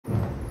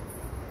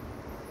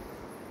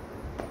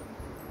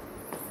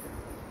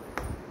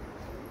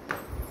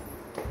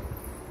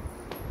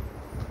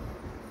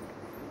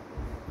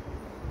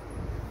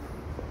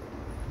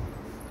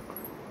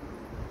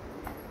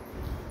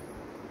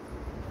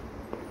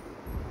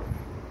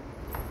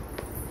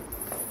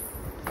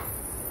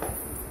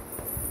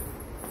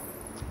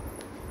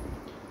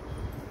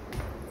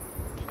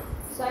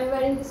I'm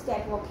wearing this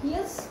catwalk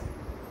heels.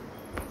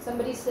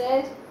 Somebody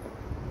said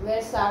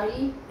wear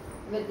sari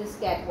with this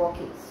catwalk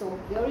heels. So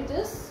here it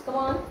is. Come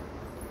on.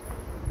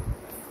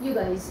 You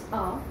guys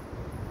are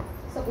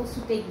supposed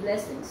to take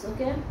blessings,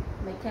 okay?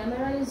 My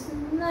camera is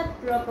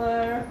not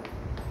proper.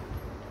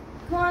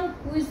 Come on,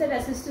 who is that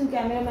assistant,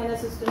 cameraman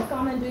assistant?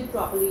 Come and do it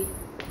properly.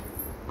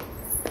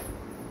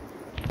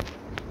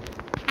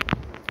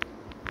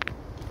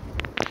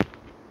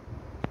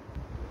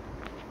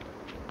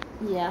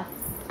 Yeah.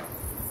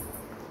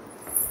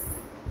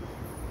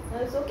 Now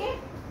it's okay?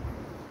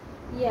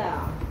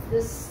 Yeah,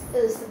 this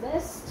is the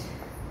best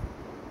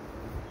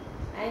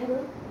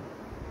angle.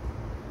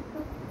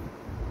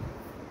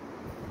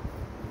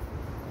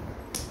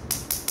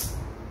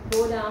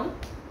 Go down,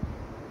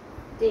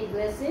 take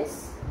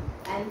blessings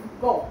and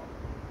go.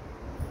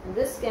 And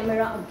this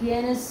camera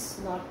again is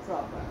not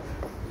proper.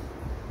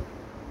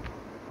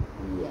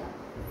 Yeah,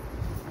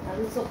 now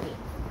it's okay.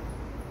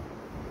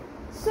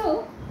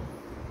 So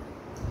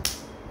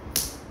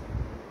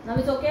now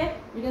it's okay.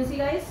 You can see,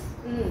 guys.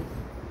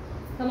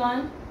 Come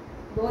on,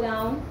 go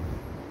down,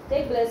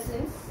 take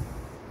blessings.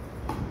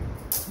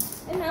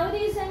 And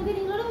nowadays I'm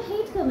getting a lot of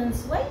hate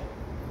comments. Why?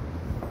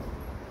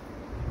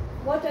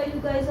 What are you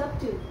guys up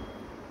to?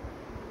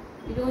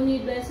 You don't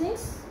need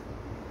blessings?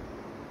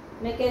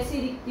 मैं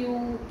कैसी दिखती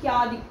हूँ,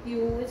 क्या दिखती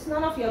हूँ? It's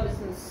none of your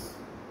business.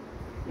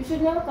 You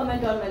should never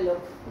comment on my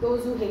look.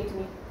 Those who hate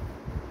me,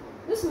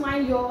 just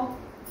mind your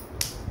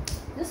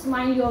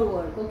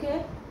work,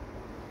 okay?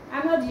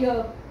 I'm not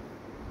here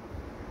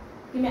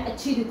कि मैं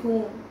अच्छी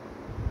दिखूँ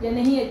या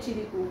नहीं अच्छी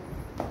दिखूँ.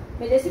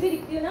 मैं जैसी भी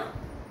दिखती हूँ ना,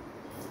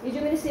 ये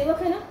जो मेरे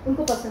सेवक है ना,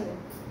 उनको पसंद है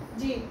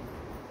जी.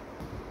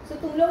 So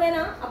तुम लोग है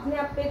ना, अपने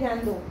आप पे ध्यान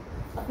दो,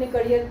 अपने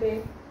करियर पे,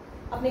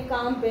 अपने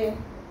काम पे,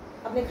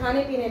 अपने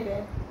खाने पीने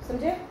पे,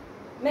 समझे?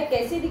 मैं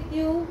कैसे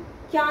दिखती हूँ,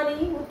 क्या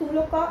नहीं, वो तुम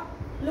लोग का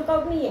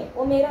लुकआउट नहीं है,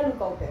 वो मेरा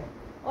लुकआउट है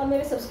और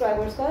मेरे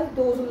सब्सक्राइबर्स का,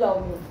 those who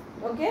love me,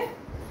 okay?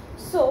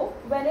 So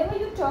whenever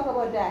you talk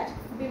about that,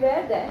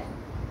 beware that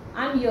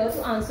I'm here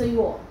to answer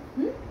you all.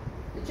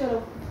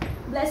 चलो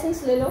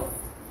blessings ले लो.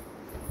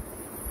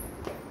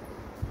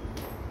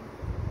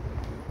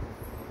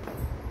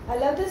 I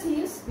love this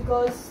heels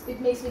because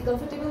it makes me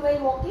comfortable while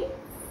walking,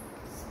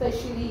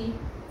 especially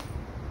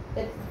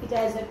that it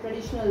has a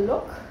traditional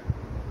look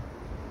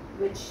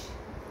which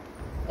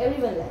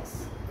everyone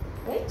likes,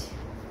 right?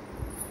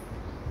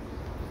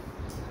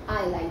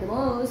 I like the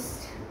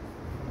most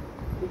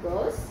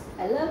because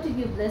I love to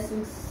give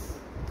blessings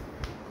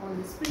on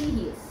these pretty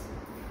heels.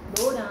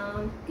 Go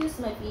down, kiss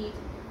my feet,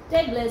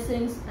 take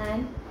blessings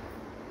and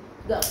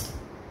go.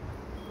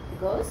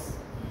 Because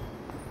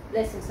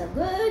blessings are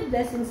good,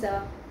 blessings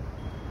are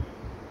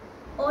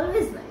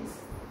always nice.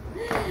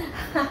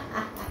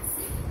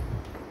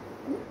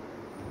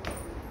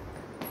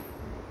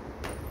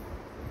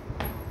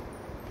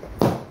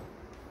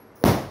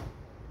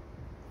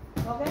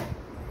 Okay.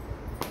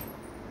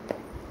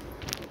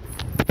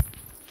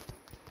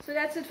 So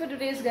that's it for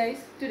today's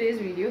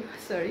video.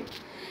 Sorry.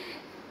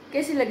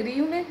 कैसी लग रही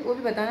हूँ मैं वो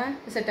भी बताना है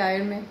इस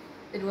अटायर में.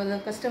 It was a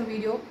custom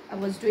video I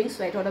was doing,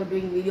 so I thought of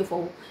doing video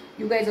for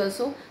you guys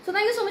also. So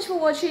thank you so much for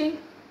watching.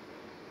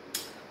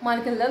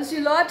 Mannequin loves you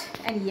a lot,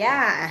 and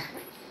yeah,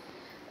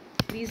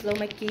 please love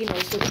my cane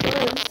also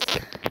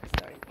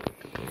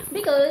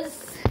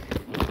because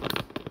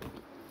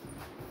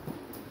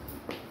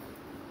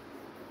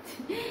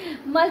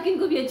Mannequin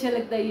को भी अच्छा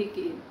लगता है ये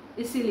केन,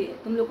 इसीलिए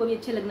तुम लोग को भी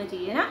अच्छा लगना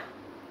चाहिए ना.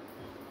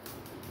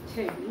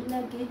 छड़ी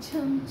लगे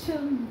छम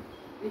छम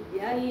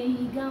विद्या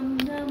यही गम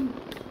गम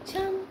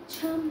छम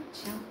छम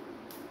छम.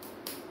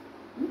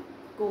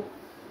 को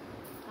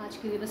आज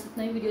के लिए बस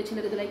इतना ही. वीडियो अच्छी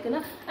लगे तो लाइक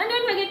करना, and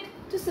don't forget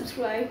to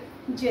subscribe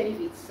Jenny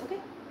Feeds. Okay,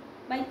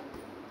 bye.